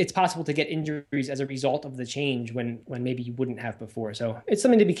 It's possible to get injuries as a result of the change when maybe you wouldn't have before. So it's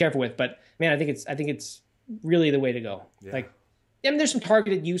something to be careful with. But man, I think it's really the way to go. Yeah. Like, I mean, there's some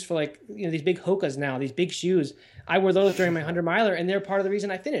targeted use for like, these big Hokas now, these big shoes. I wore those during my 100 miler, and they're part of the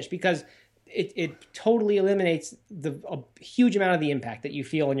reason I finished, because it totally eliminates a huge amount of the impact that you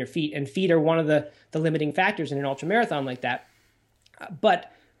feel on your feet, and feet are one of the limiting factors in an ultra marathon like that.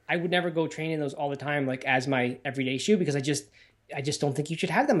 But I would never go train in those all the time, like as my everyday shoe, because I just don't think you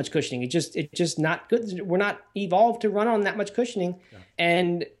should have that much cushioning. It's just not good. We're not evolved to run on that much cushioning. Yeah.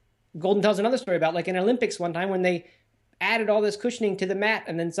 And Golden tells another story about like in Olympics one time when they added all this cushioning to the mat,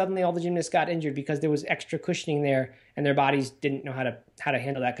 and then suddenly all the gymnasts got injured because there was extra cushioning there, and their bodies didn't know how to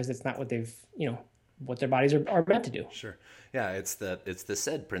handle that, because it's not what they've what their bodies are meant to do. Sure. Yeah, it's the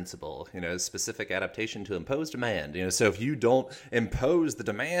SAID principle, specific adaptation to imposed demand. So if you don't impose the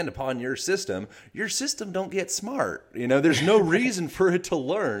demand upon your system don't get smart. There's no reason for it to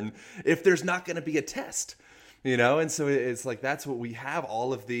learn if there's not going to be a test. And so it's like, that's what we have,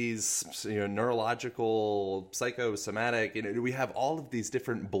 all of these, neurological, psychosomatic, we have all of these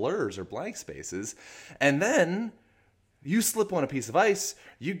different blurs or blank spaces. And then you slip on a piece of ice,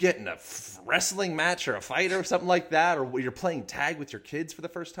 you get in a wrestling match or a fight or something like that, or you're playing tag with your kids for the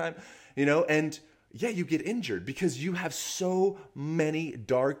first time, and yeah, you get injured because you have so many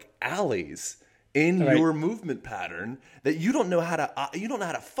dark alleys in your movement pattern that you don't know how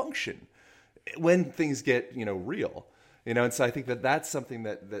to function when things get real, and so I think that's something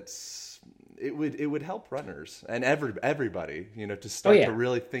it would help runners and everybody to start to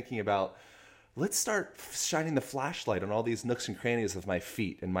really thinking about, let's start shining the flashlight on all these nooks and crannies of my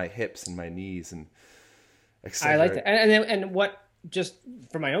feet and my hips and my knees and etc. I like that. And what, just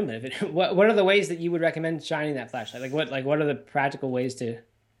for my own benefit, what are the ways that you would recommend shining that flashlight? What are the practical ways to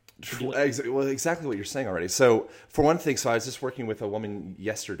Well, exactly what you're saying already. So for one thing, I was just working with a woman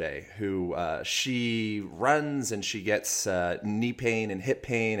yesterday who she runs and she gets knee pain and hip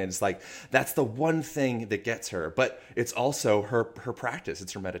pain, and it's like that's the one thing that gets her. But it's also her practice.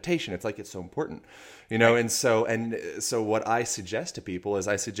 It's her meditation. It's like it's so important, And so what I suggest to people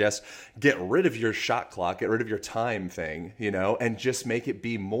is get rid of your shot clock, get rid of your time thing, and just make it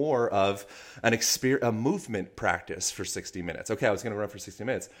be more of a movement practice for 60 minutes. Okay, I was going to run for 60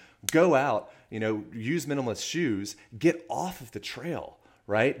 minutes. Go out, use minimalist shoes, get off of the trail,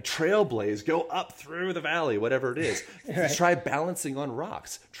 right? Trailblaze, go up through the valley, whatever it is. Right. Try balancing on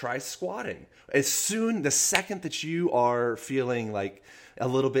rocks. Try squatting. The second that you are feeling like a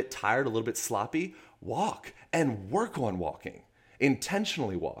little bit tired, a little bit sloppy, walk and work on walking.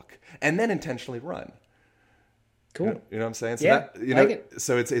 Intentionally walk and then intentionally run. Cool. You know what I'm saying? So yeah,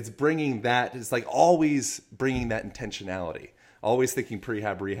 so it's bringing that, it's like always bringing that intentionality. Always thinking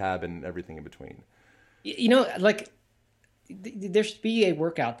prehab, rehab, and everything in between. There should be a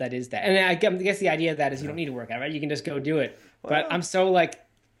workout that is that. And I guess the idea of that is you don't need to work out, right? You can just go do it. Well, but I'm so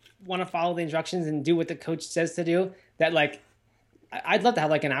want to follow the instructions and do what the coach says to do that I'd love to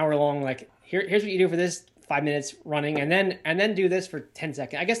have an hour long, here's what you do for this 5 minutes running, and then do this for 10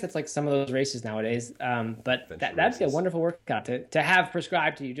 seconds. I guess that's some of those races nowadays. But that'd be a wonderful workout to have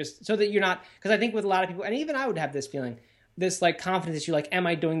prescribed to you, just so that you're not, because I think with a lot of people, and even I would have this feeling, this like confidence issue, like, am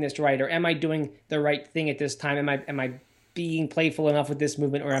I doing this right, or am I doing the right thing at this time? Am I being playful enough with this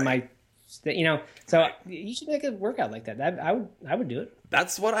movement, or am I, you know? So you should make a workout like that. I would do it.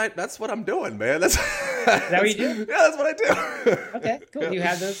 That's what I'm doing, man. Is that what you do? Yeah, that's what I do. Okay, cool. Do you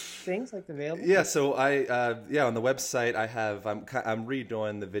have those things like available? Yeah, so I on the website I'm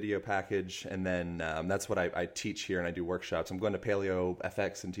redoing the video package, and then that's what I teach here, and I do workshops. I'm going to Paleo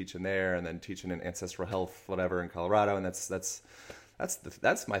FX and teaching there, and then teaching in Ancestral Health whatever in Colorado, and that's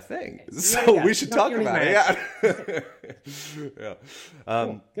my thing. So we should talk about it. Yeah. Yeah.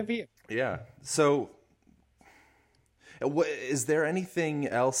 Cool. Good for you. Yeah. So, is there anything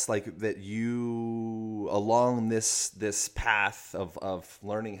else like that you along this path of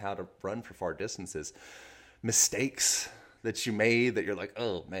learning how to run for far distances, mistakes that you made that you're like,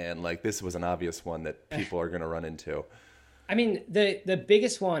 oh man, like this was an obvious one that people are going to run into? I mean, the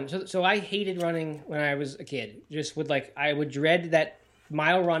biggest one. So I hated running when I was a kid. Just I would dread that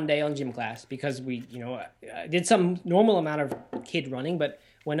mile run day on gym class, because we, I did some normal amount of kid running, but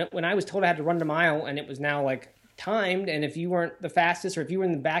when I was told I had to run the mile and it was now like timed, and if you weren't the fastest, or if you were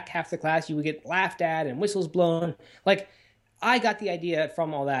in the back half of the class, you would get laughed at and whistles blown. Like, I got the idea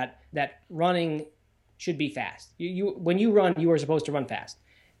from all that running should be fast. When you run, you are supposed to run fast.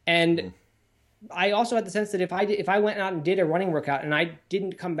 And I also had the sense that if I went out and did a running workout and I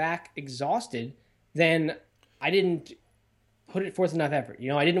didn't come back exhausted, then I didn't put it forth enough effort.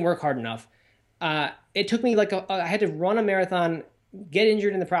 I didn't work hard enough. It took me I had to run a marathon, get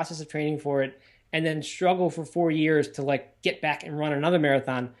injured in the process of training for it, and then struggle for 4 years to get back and run another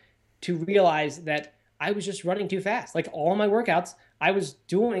marathon, to realize that I was just running too fast. Like, all my workouts I was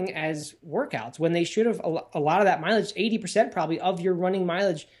doing as workouts, when they should have, a lot of that mileage, 80% probably of your running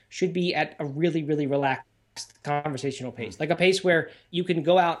mileage, should be at a really, really relaxed conversational pace. Like a pace where you can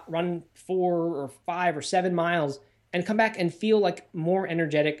go out, run 4 or 5 or 7 miles and come back and feel like more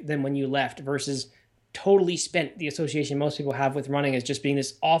energetic than when you left, versus totally spent. The association most people have with running is just being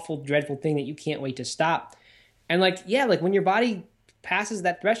this awful, dreadful thing that you can't wait to stop. And when your body passes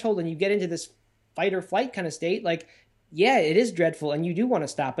that threshold and you get into this fight or flight kind of state, it is dreadful and you do want to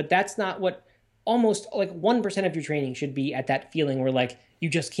stop, but that's not what almost 1% of your training should be at that feeling where you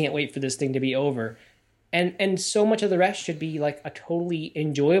just can't wait for this thing to be over. And so much of the rest should be a totally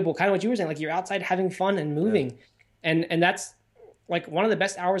enjoyable, kind of what you were saying, you're outside having fun and moving. Yeah. And that's one of the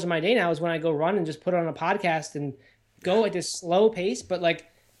best hours of my day now is when I go run and just put on a podcast and go at this slow pace, but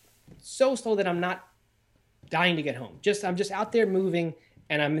so slow that I'm not dying to get home. I'm just out there moving,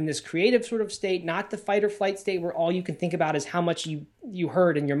 and I'm in this creative sort of state, not the fight or flight state where all you can think about is how much you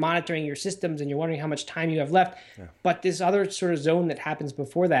heard, and you're monitoring your systems and you're wondering how much time you have left. Yeah. But this other sort of zone that happens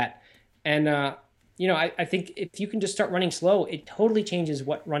before that. And, I think if you can just start running slow, it totally changes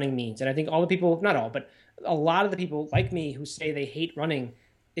what running means. And I think all the people, not all, but a lot of the people like me who say they hate running,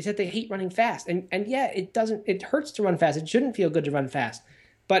 is that they hate running fast. And yeah, it hurts to run fast. It shouldn't feel good to run fast,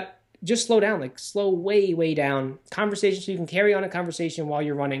 but just slow down, slow way, way down. Conversation, so you can carry on a conversation while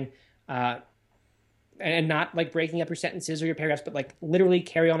you're running, and not breaking up your sentences or your paragraphs, but literally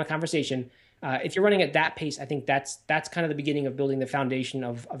carry on a conversation. If you're running at that pace, I think that's kind of the beginning of building the foundation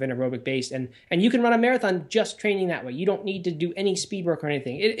of an aerobic base. And you can run a marathon just training that way. You don't need to do any speed work or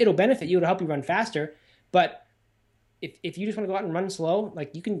anything. It'll benefit you. It'll help you run faster. But if you just want to go out and run slow,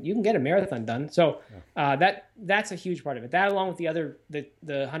 you can get a marathon done. So that's a huge part of it. That, along with the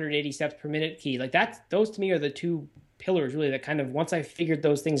 180 steps per minute key, those to me are the two pillars really that kind of, once I figured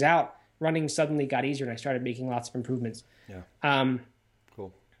those things out, running suddenly got easier and I started making lots of improvements. Yeah.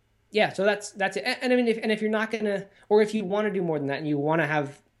 Cool. Yeah. So that's it. And I mean, if you're not gonna, or if you want to do more than that and you want to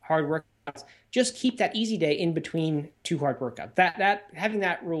have hard workouts, just keep that easy day in between 2 hard workouts. That having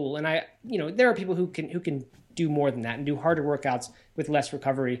that rule, and there are people who can do more than that and do harder workouts with less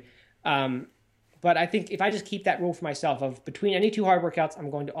recovery. But I think if I just keep that rule for myself of between any 2 hard workouts, I'm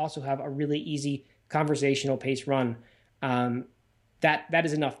going to also have a really easy conversational pace run. That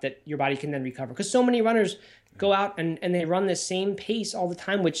is enough that your body can then recover. Because so many runners go out and they run the same pace all the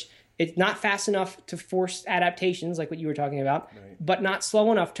time, which it's not fast enough to force adaptations like what you were talking about, right, but not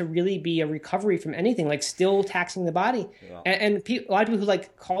slow enough to really be a recovery from anything, still taxing the body. Yeah. And a lot of people who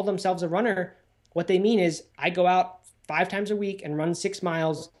call themselves a runner, what they mean is I go out 5 times a week and run 6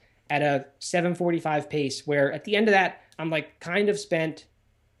 miles at a 7:45 pace, where at the end of that, I'm kind of spent,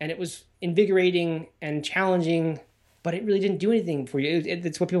 and it was invigorating and challenging, but it really didn't do anything for you.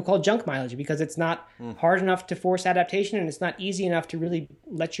 It's what people call junk mileage, because it's not hard enough to force adaptation, and it's not easy enough to really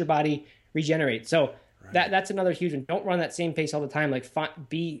let your body regenerate. So right, that's another huge one. Don't run that same pace all the time.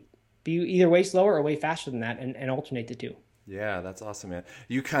 Be either way slower or way faster than that, and alternate the two. Yeah, that's awesome, man.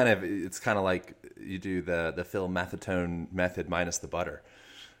 It's kind of like you do the Phil Maffetone method minus the butter.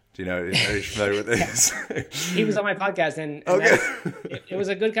 Do you know? Are you familiar with this? He was on my podcast, and Okay. it was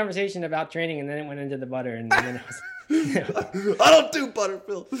a good conversation about training, and then it went into the butter, and then it was. I don't do butter,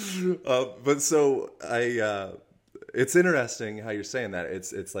 Phil. But so it's interesting how you're saying that.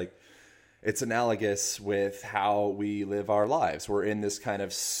 It's like, it's analogous with how we live our lives. We're in this kind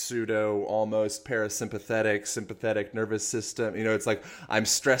of pseudo, almost parasympathetic, sympathetic nervous system. You know, it's like I'm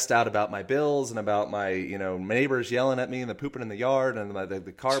stressed out about my bills and about my, neighbors yelling at me and the pooping in the yard and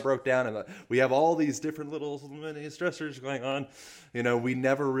the car broke down. And we have all these different little mini stressors going on. You know, we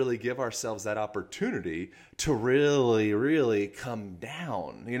never really give ourselves that opportunity to really, really come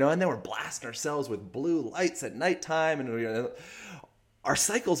down. And then we're blasting ourselves with blue lights at nighttime, and our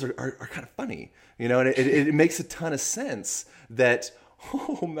cycles are kind of funny, and it makes a ton of sense that,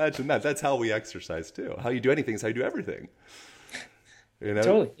 imagine that. That's how we exercise too. How you do anything is how you do everything.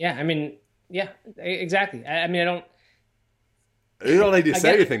 Totally. Yeah. I mean, yeah, exactly. I mean, you don't need to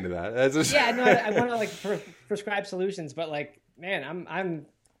say anything to that. I want to prescribe solutions, but man, I'm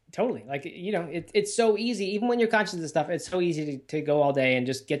totally it's so easy. Even when you're conscious of this stuff, it's so easy to go all day and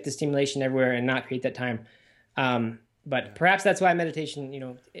just get the stimulation everywhere and not create that time. But perhaps that's why meditation,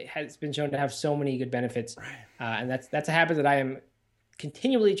 it has been shown to have so many good benefits. And that's a habit that I am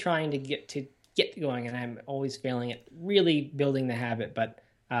continually trying to get going, and I'm always failing at really building the habit. But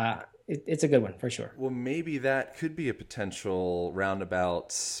it's a good one for sure. Well, maybe that could be a potential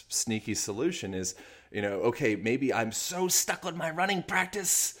roundabout sneaky solution is, okay, maybe I'm so stuck on my running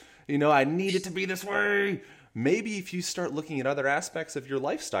practice, I need it to be this way. Maybe if you start looking at other aspects of your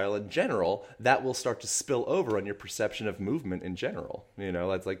lifestyle in general, that will start to spill over on your perception of movement in general.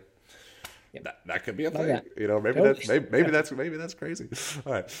 That's like, that could be a thing. Maybe that's crazy.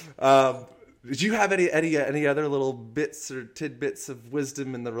 All right. Did you have any other little bits or tidbits of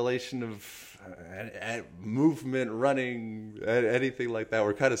wisdom in the relation of movement, running, anything like that?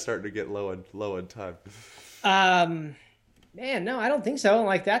 We're kind of starting to get low on time. Man, no, I don't think so.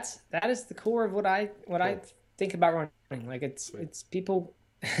 That is the core of what I think about running. It's people.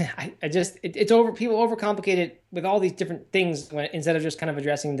 People overcomplicate it with all these different things instead of just kind of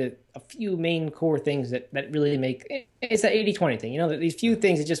addressing a few main core things that really make it's that 80-20 thing. These few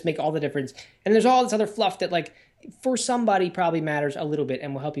things that just make all the difference. And there's all this other fluff that for somebody probably matters a little bit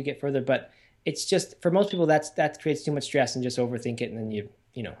and will help you get further, but it's just for most people that creates too much stress and just overthink it, and then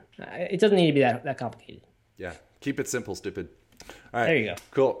it doesn't need to be that complicated. Yeah, keep it simple, stupid. All right. There you go.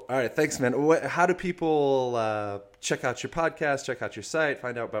 Cool. All right. Thanks, man. How do people check out your podcast, check out your site,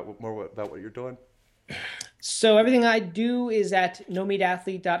 find out more about what you're doing? So everything I do is at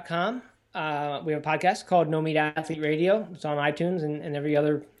nomeatathlete.com. We have a podcast called No Meat Athlete Radio. It's on iTunes and every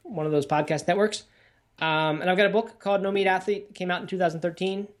other one of those podcast networks. And I've got a book called No Meat Athlete. It came out in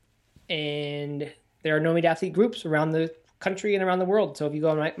 2013. And there are No Meat Athlete groups around the country and around the world. So if you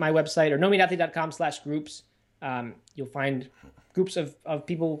go on my website or nomeatathlete.com/groups, you'll find groups of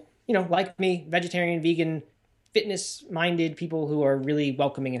people, like me, vegetarian, vegan, fitness-minded people who are really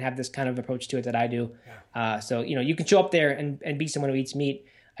welcoming and have this kind of approach to it that I do. Yeah. So you can show up there and be someone who eats meat.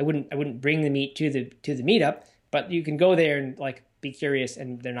 I wouldn't bring the meat to the meetup, but you can go there and be curious,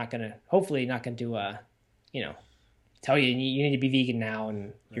 and they're hopefully not going to tell you need to be vegan now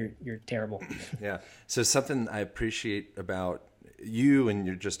and you're terrible. Yeah. So something I appreciate about you and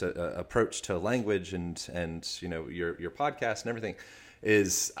your just approach to language and your podcast and everything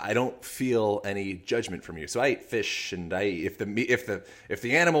is I don't feel any judgment from you. So I eat fish, and if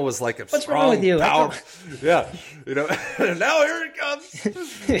the animal was like a What's strong, wrong with you? yeah, now here it comes,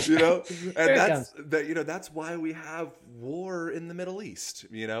 and that's why we have war in the Middle East,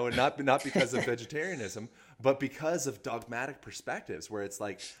 and not because of vegetarianism, but because of dogmatic perspectives where it's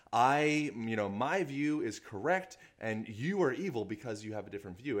like my view is correct and you are evil because you have a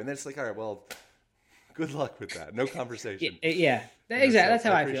different view, and then it's like, all right, well, good luck with that. No conversation. Yeah, exactly. That's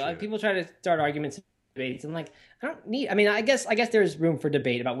how I feel. People try to start arguments and debates, and I don't need. I mean, I guess there's room for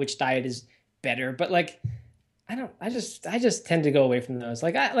debate about which diet is better, but I just tend to go away from those.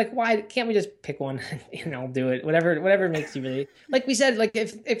 Why can't we just pick one and I'll do it? Whatever makes you really. Like we said,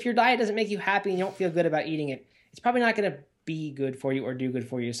 if your diet doesn't make you happy and you don't feel good about eating it, it's probably not going to be good for you or do good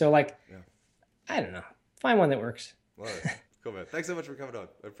for you. So I don't know. Find one that works. Well, Cool, man. Thanks so much for coming on.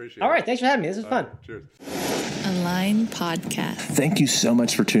 I appreciate it. All right, thanks for having me. This was fun. Cheers. Align Podcast. Thank you so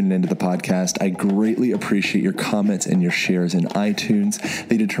much for tuning into the podcast. I greatly appreciate your comments and your shares in iTunes.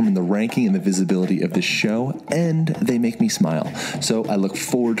 They determine the ranking and the visibility of the show, and they make me smile. So I look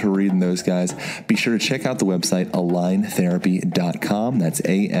forward to reading those, guys. Be sure to check out the website, aligntherapy.com. That's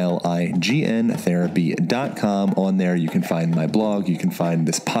ALIGN therapy.com. On there, you can find my blog. You can find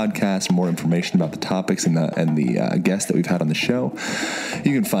this podcast, more information about the topics and the guests that we've had on the show.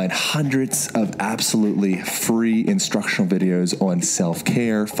 You can find hundreds of absolutely free instructional videos on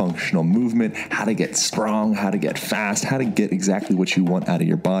self-care, functional movement, how to get strong, how to get fast, how to get exactly what you want out of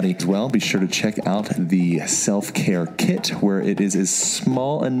your body as well. Be sure to check out the self-care kit, where it is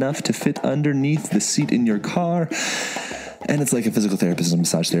small enough to fit underneath the seat in your car. And it's like a physical therapist and a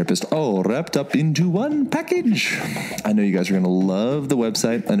massage therapist all wrapped up into one package. I know you guys are going to love the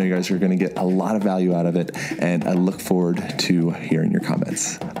website. I know you guys are going to get a lot of value out of it. And I look forward to hearing your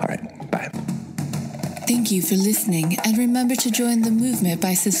comments. All right. Bye. Thank you for listening, and remember to join the movement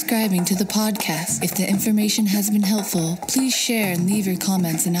by subscribing to the podcast. If the information has been helpful, please share and leave your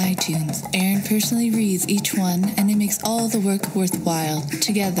comments in iTunes. Aaron personally reads each one, and it makes all the work worthwhile.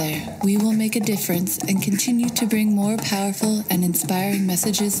 Together, we will make a difference and continue to bring more powerful and inspiring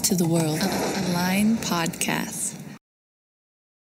messages to the world. Align Podcast.